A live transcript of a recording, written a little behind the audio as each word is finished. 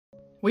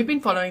We've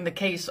been following the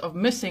case of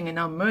missing and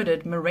now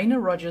murdered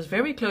Mirena Rogers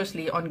very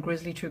closely on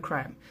Grizzly True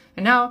Crime.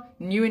 And now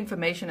new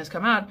information has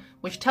come out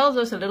which tells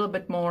us a little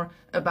bit more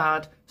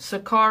about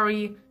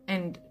Sakari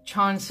and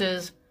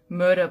Chance's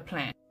murder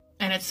plan.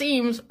 And it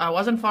seems, I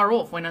wasn't far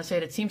off when I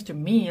said it seems to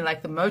me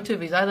like the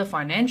motive is either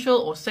financial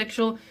or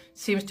sexual.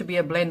 Seems to be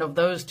a blend of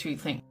those two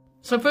things.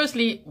 So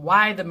firstly,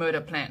 why the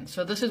murder plan?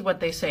 So this is what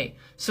they say.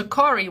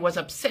 Sakari was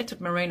upset at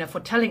Mirena for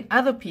telling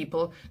other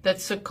people that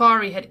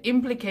Sakari had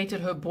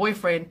implicated her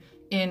boyfriend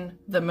in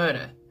the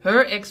murder.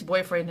 Her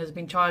ex-boyfriend has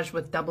been charged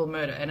with double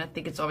murder, and I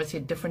think it's obviously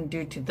a different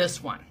dude to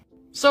this one.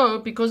 So,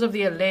 because of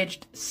the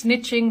alleged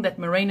snitching that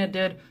Mirena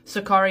did,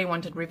 Sakari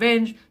wanted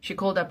revenge. She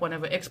called up one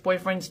of her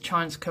ex-boyfriends,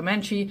 Chance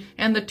Comanche,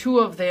 and the two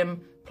of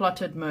them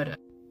plotted murder.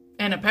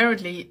 And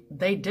apparently,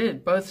 they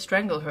did both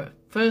strangle her.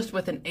 First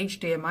with an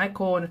HDMI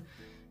cord,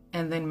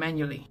 and then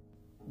manually.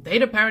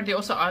 They'd apparently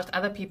also asked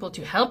other people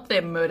to help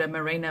them murder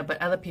Mirena, but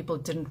other people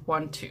didn't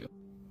want to.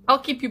 I'll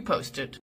keep you posted.